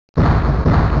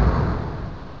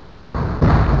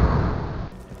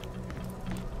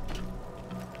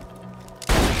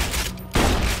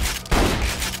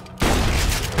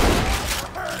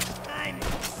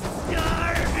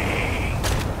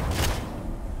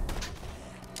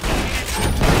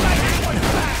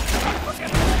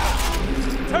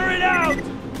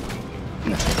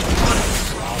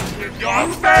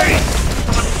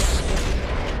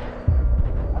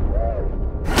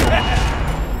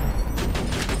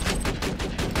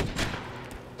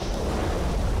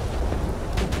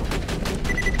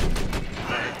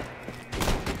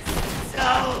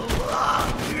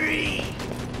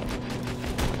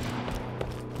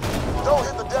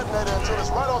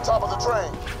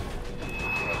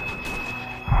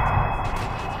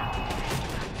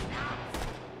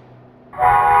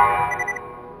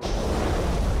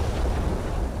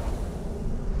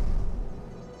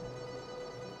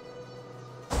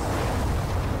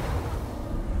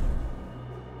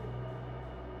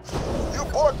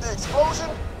report the explosion?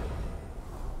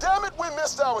 Damn it, we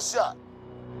missed our shot.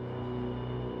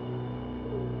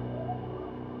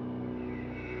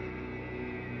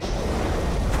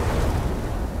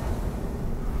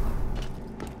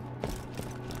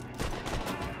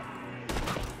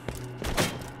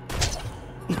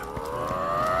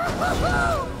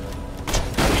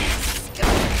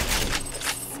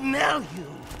 Smell you.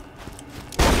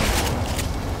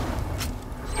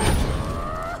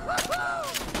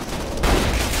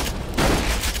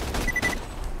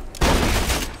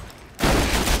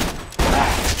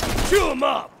 Chew him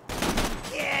up!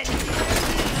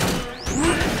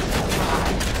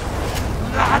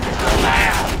 Not in the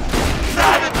lab!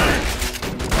 Not in the...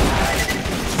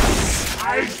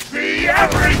 I see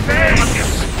everything!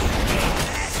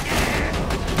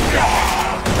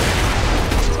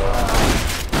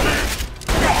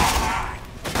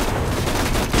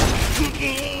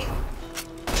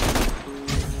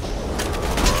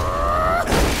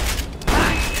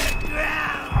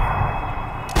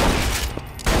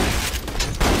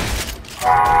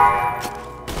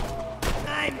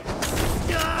 I'm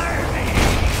starving!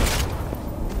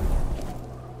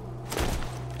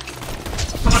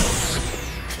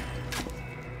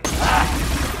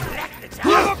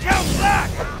 Look out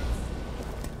back!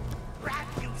 Rat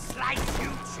you slice you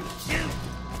chew.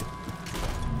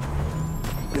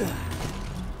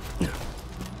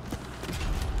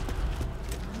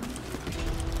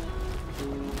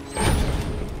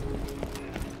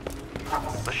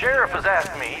 The sheriff has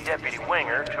asked me, Deputy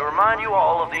Winger, to remind you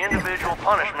all of the individual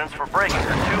punishments for breaking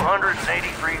the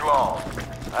 283 laws.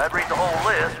 I'd read the whole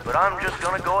list, but I'm just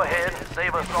gonna go ahead and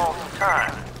save us all some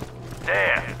time.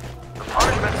 Death. The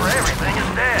punishment for everything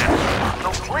is death.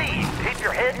 So please, keep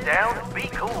your head down and be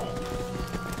cool.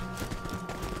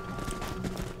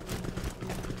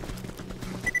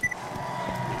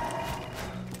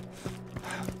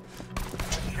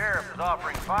 The sheriff is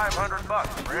offering $500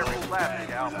 for every slap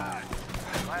scalp.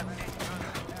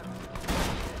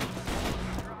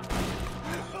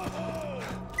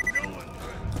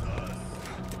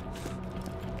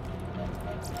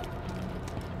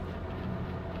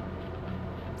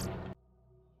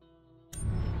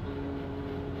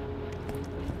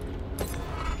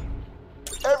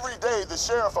 Every day, the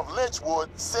sheriff of Lynchwood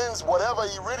sends whatever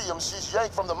iridium she's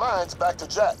yanked from the mines back to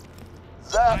Jack.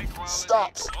 That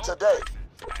stops today.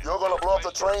 You're gonna blow up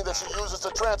the train that she uses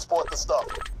to transport the stuff.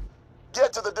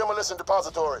 Get to the demolition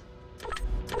depository.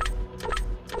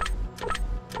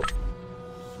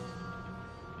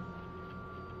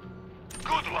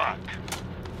 Good luck.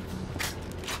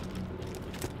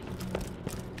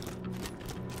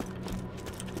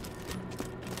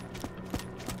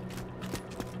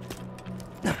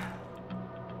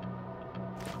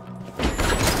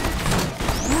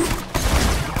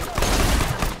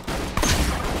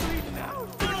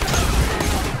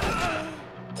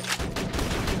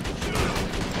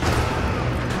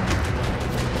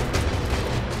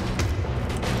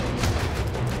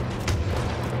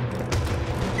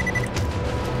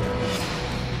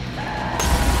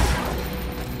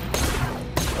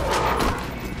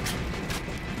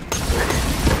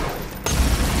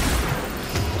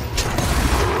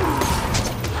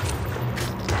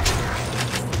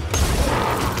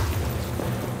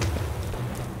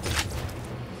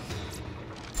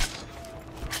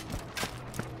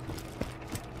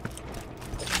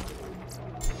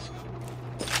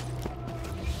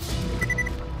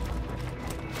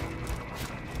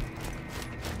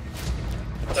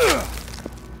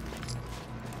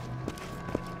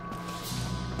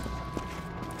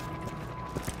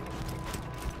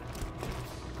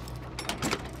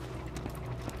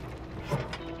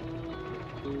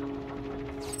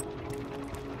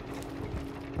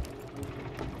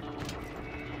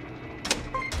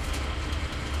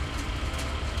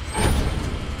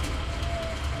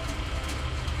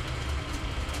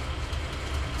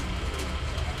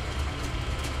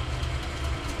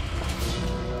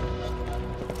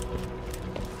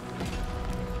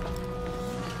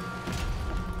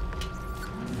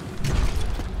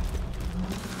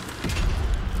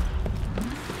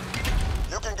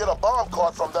 Get a bomb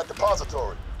cart from that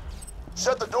depository.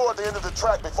 Shut the door at the end of the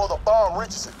track before the bomb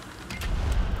reaches it.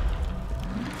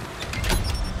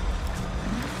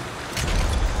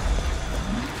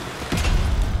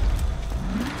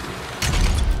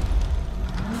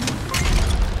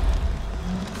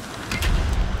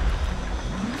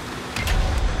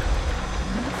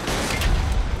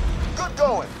 Good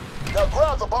going. Now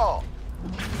grab the bomb.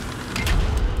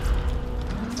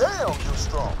 Damn, you're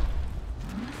strong.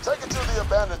 Take it to the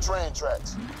abandoned train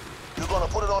tracks. You're gonna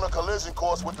put it on a collision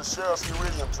course with the sheriff's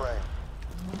iridium train.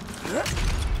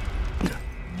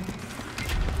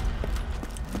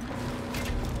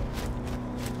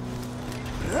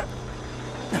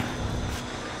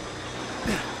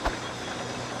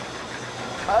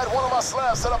 I had one of my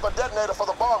slabs set up a detonator for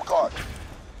the bomb cart.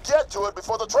 Get to it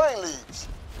before the train leaves.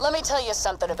 Let me tell you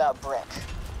something about Brick.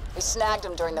 We snagged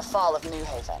him during the fall of New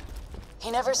Haven. He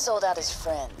never sold out his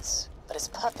friends, but his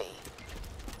puppy,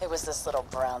 it was this little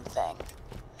brown thing.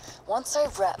 Once I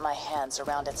wrapped my hands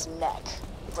around its neck,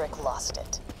 Brick lost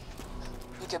it.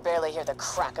 You could barely hear the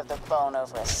crack of the bone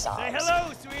over his sobs. Say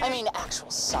hello, sweetie. I mean actual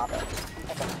sobbing,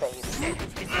 like a baby. It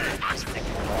was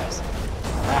freaking embarrassing.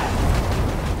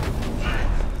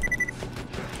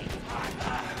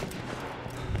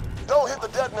 Don't hit the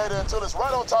detonator until it's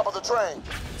right on top of the train.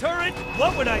 Turret,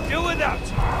 what would I do without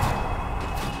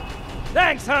you?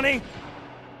 Thanks, honey.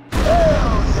 Hell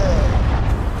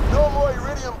yeah! No more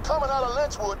iridium coming out of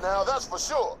Lynchwood now, that's for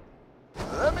sure.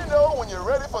 Let me know when you're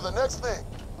ready for the next thing.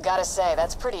 Gotta say,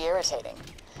 that's pretty irritating.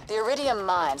 The iridium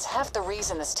mine's half the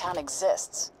reason this town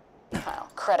exists. Well,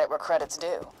 credit where credit's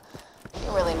due.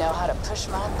 You really know how to push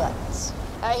my buttons.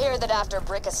 I hear that after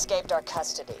Brick escaped our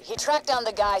custody, he tracked down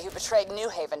the guy who betrayed New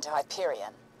Haven to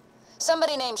Hyperion.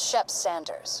 Somebody named Shep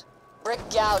Sanders. Brick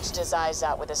gouged his eyes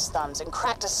out with his thumbs and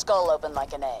cracked his skull open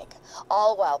like an egg,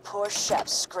 all while poor Shep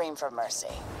screamed for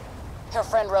mercy. Her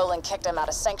friend Roland kicked him out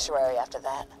of Sanctuary after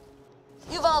that.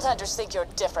 You Vault Hunters think you're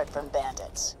different from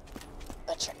bandits,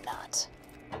 but you're not.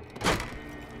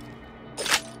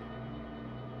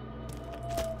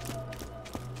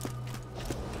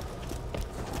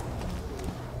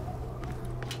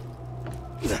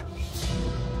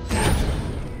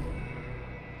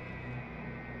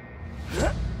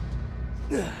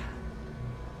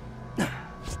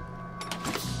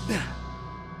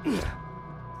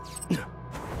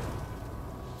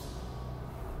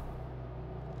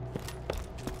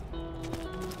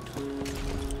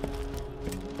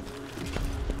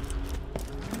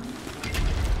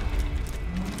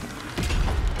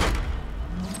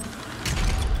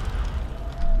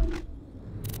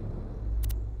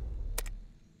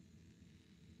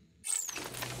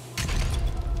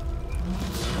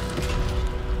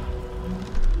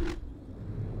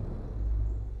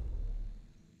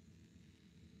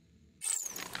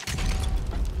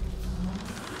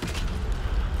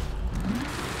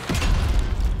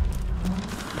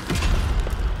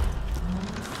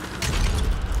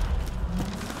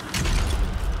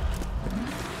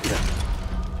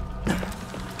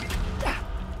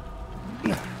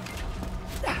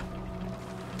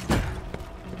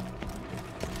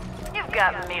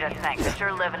 Got me to think that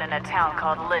you're living in a town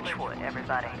called Lynchwood,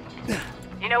 everybody.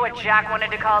 You know what Jack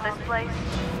wanted to call this place?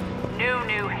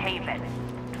 New Haven.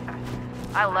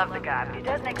 I love the guy, but he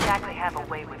doesn't exactly have a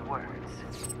way with words.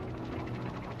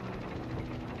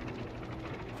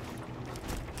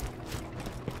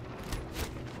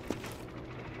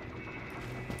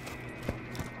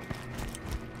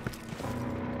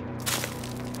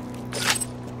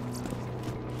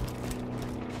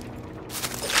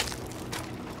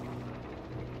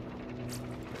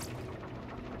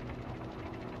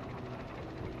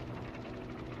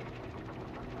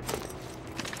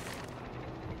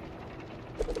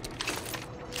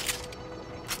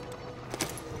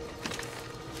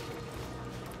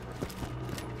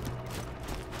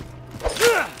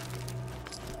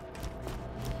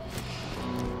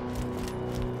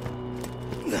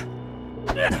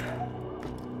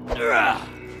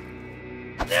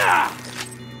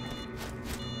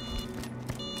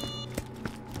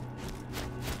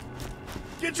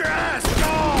 Get your ass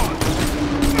gone!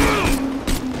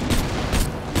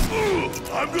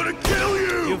 I'm gonna kill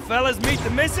you! You fellas meet the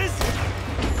missus?